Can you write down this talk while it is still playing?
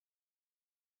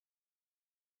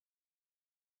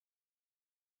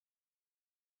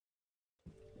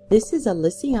This is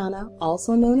Alysianah,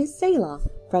 also known as Selah,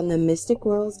 from the Mystic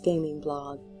Worlds Gaming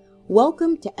blog.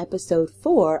 Welcome to episode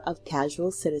 4 of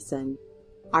Casual Citizen.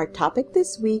 Our topic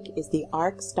this week is the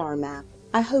ARK Starmap.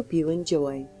 I hope you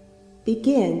enjoy.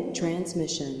 Begin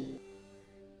transmission.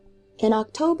 In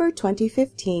October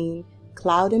 2015,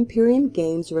 Cloud Imperium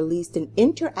Games released an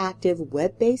interactive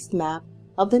web-based map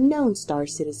of the known Star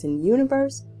Citizen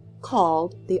universe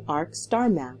called the ARK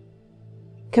Starmap.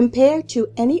 Compared to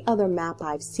any other map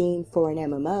I've seen for an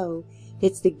MMO,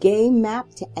 it's the game map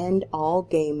to end all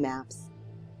game maps.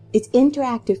 Its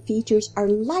interactive features are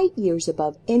light years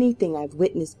above anything I've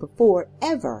witnessed before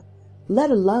ever,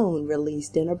 let alone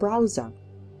released in a browser.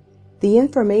 The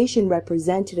information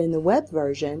represented in the web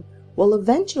version will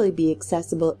eventually be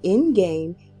accessible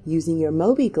in-game using your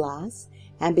MobiGlass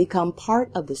and become part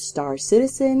of the Star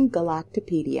Citizen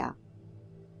Galactopedia.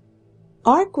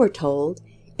 ARK, we're told,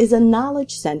 is a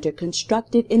knowledge center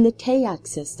constructed in the Tayak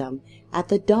system at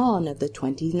the dawn of the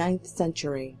 29th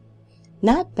century.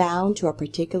 Not bound to a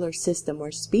particular system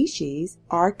or species,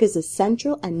 ARK is a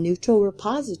central and neutral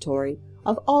repository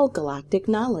of all galactic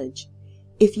knowledge.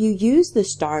 If you use the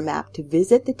star map to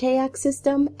visit the Tayak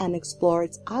system and explore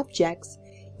its objects,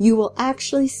 you will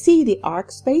actually see the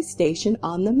ARK space station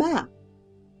on the map.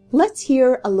 Let's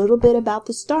hear a little bit about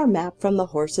the star map from the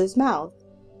horse's mouth.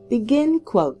 Begin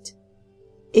quote,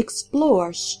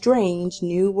 "Explore strange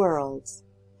new worlds."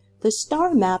 The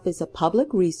star map is a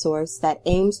public resource that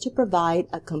aims to provide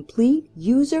a complete,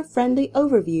 user-friendly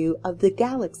overview of the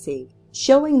galaxy,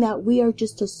 showing that we are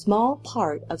just a small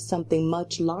part of something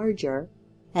much larger,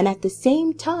 and at the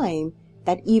same time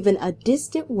that even a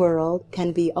distant world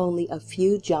can be only a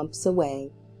few jumps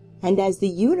away. And as the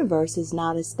universe is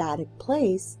not a static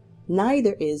place,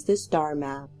 neither is the star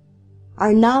map.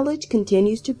 Our knowledge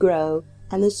continues to grow,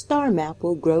 and the star map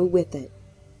will grow with it.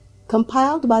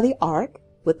 Compiled by the ARK,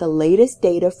 with the latest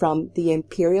data from the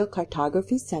Imperial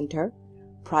Cartography Center,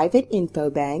 private info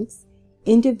banks,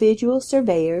 individual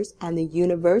surveyors, and the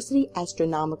University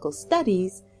Astronomical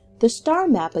Studies, the star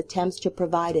map attempts to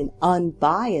provide an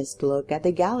unbiased look at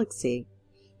the galaxy.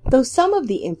 Though some of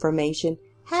the information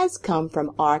has come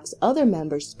from ARK's other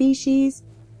member species,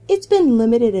 it's been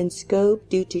limited in scope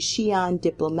due to Xi'an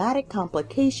diplomatic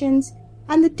complications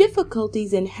and the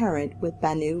difficulties inherent with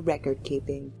Banu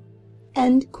record-keeping.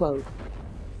 End quote.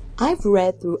 I've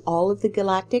read through all of the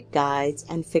galactic guides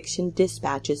and fiction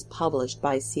dispatches published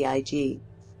by CIG.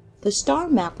 The star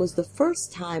map was the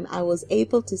first time I was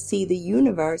able to see the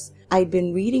universe I'd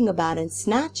been reading about in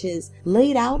snatches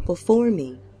laid out before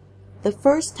me. The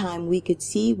first time we could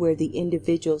see where the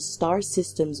individual star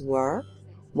systems were,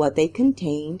 what they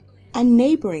contained, and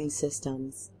neighboring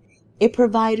systems. It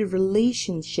provided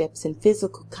relationships and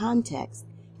physical context,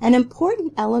 an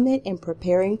important element in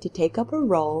preparing to take up a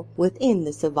role within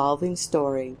this evolving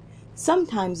story.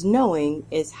 Sometimes knowing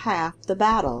is half the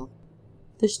battle.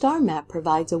 The star map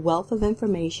provides a wealth of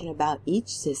information about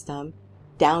each system,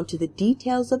 down to the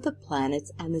details of the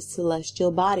planets and the celestial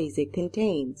bodies it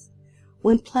contains.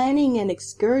 When planning an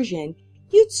excursion,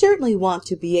 you'd certainly want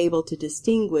to be able to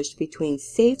distinguish between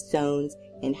safe zones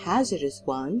and hazardous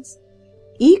ones.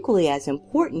 Equally as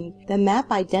important, the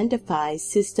map identifies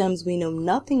systems we know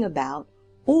nothing about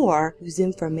or whose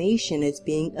information is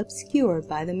being obscured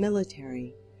by the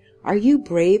military. Are you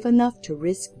brave enough to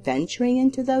risk venturing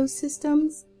into those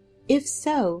systems? If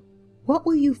so, what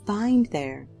will you find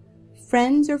there?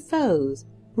 Friends or foes,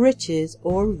 riches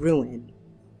or ruin?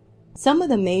 Some of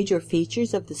the major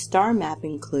features of the star map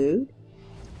include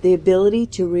the ability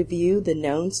to review the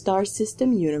known star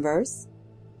system universe,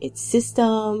 its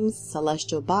systems,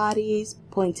 celestial bodies,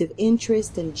 points of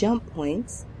interest, and jump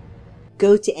points,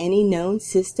 go to any known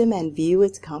system and view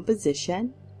its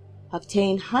composition,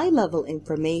 obtain high-level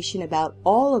information about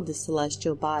all of the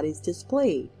celestial bodies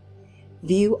displayed,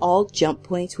 view all jump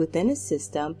points within a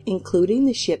system, including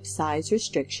the ship size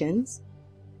restrictions,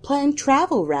 plan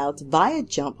travel routes via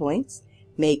jump points,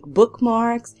 make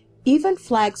bookmarks, even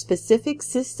flag specific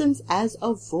systems as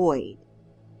a void.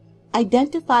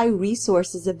 Identify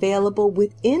resources available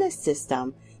within a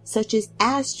system, such as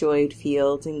asteroid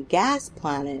fields and gas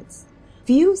planets.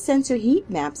 View sensor heat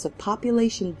maps of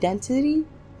population density,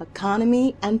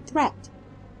 economy, and threat.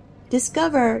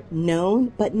 Discover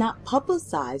known but not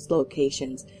publicized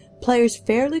locations. Players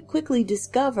fairly quickly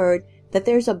discovered that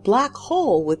there's a black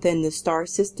hole within the star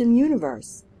system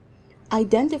universe.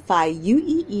 Identify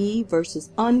UEE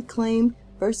versus unclaimed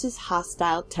versus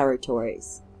hostile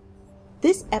territories.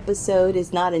 This episode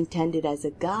is not intended as a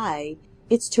guide.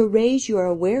 It's to raise your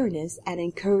awareness and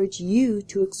encourage you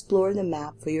to explore the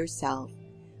map for yourself.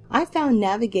 I found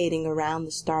navigating around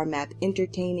the star map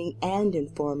entertaining and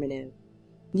informative.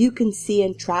 You can see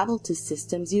and travel to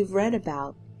systems you've read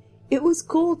about. It was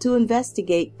cool to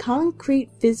investigate concrete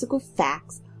physical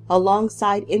facts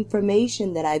alongside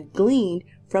information that I've gleaned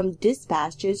from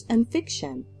dispatches and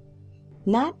fiction.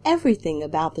 Not everything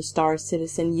about the Star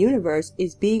Citizen universe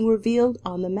is being revealed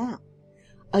on the map.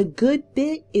 A good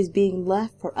bit is being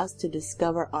left for us to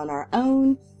discover on our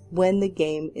own when the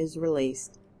game is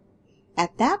released.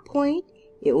 At that point,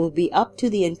 it will be up to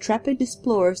the intrepid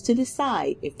explorers to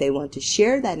decide if they want to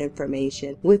share that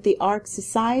information with the ARK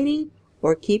Society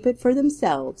or keep it for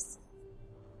themselves.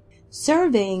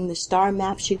 Surveying the star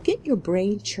map should get your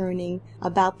brain churning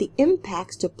about the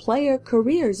impacts to player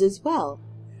careers as well.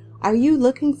 Are you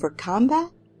looking for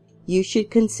combat? You should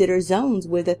consider zones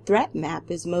where the threat map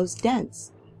is most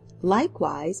dense.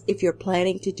 Likewise, if you're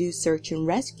planning to do search and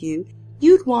rescue,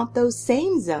 you'd want those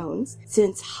same zones,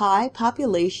 since high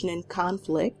population and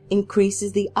conflict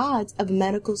increases the odds of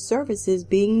medical services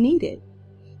being needed.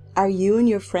 Are you and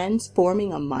your friends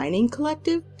forming a mining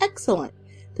collective? Excellent!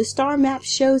 The star map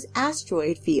shows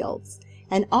asteroid fields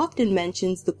and often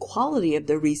mentions the quality of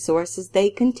the resources they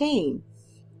contain.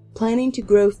 Planning to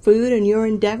grow food in your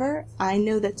endeavor? I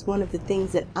know that's one of the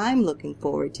things that I'm looking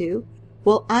forward to.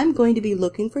 Well, I'm going to be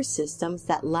looking for systems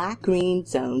that lack green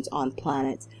zones on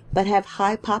planets but have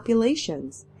high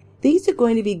populations. These are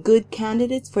going to be good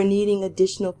candidates for needing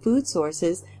additional food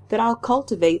sources that I'll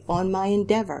cultivate on my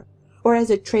endeavor. Or as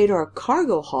a trader or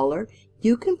cargo hauler,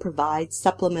 you can provide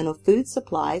supplemental food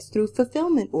supplies through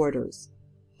fulfillment orders.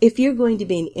 If you're going to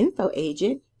be an info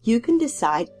agent, you can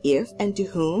decide if and to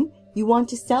whom you want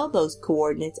to sell those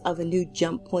coordinates of a new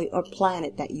jump point or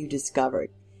planet that you discovered.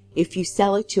 If you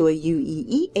sell it to a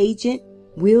UEE agent,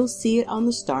 we'll see it on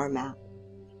the star map.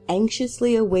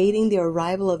 Anxiously awaiting the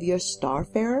arrival of your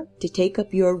starfarer to take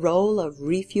up your role of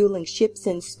refueling ships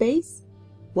in space?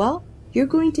 Well, you're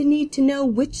going to need to know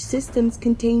which systems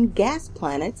contain gas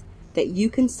planets that you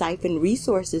can siphon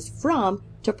resources from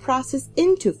to process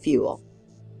into fuel.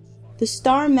 The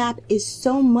star map is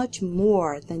so much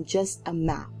more than just a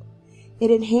map.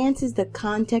 It enhances the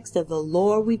context of the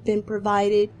lore we've been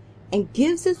provided and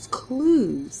gives us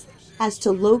clues as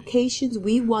to locations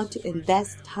we want to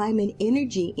invest time and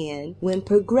energy in when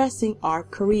progressing our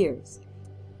careers.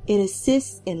 It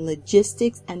assists in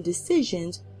logistics and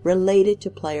decisions related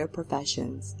to player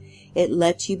professions. It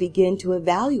lets you begin to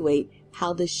evaluate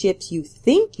how the ships you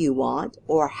think you want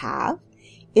or have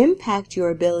impact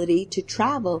your ability to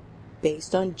travel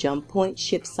based on jump point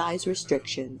ship size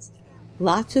restrictions.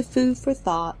 Lots of food for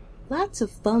thought, lots of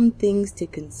fun things to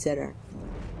consider.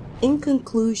 In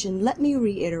conclusion, let me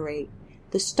reiterate,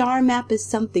 the star map is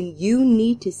something you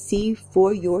need to see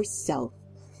for yourself.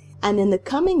 And in the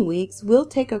coming weeks, we'll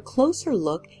take a closer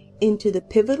look into the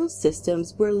pivotal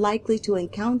systems we're likely to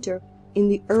encounter in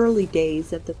the early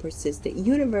days of the persistent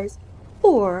universe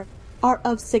or are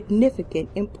of significant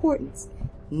importance.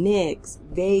 Nix,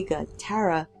 Vega,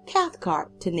 Terra,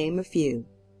 Cathcart, to name a few.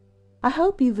 I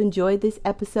hope you've enjoyed this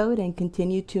episode and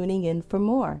continue tuning in for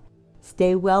more.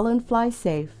 Stay well and fly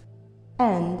safe.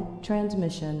 End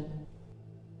transmission.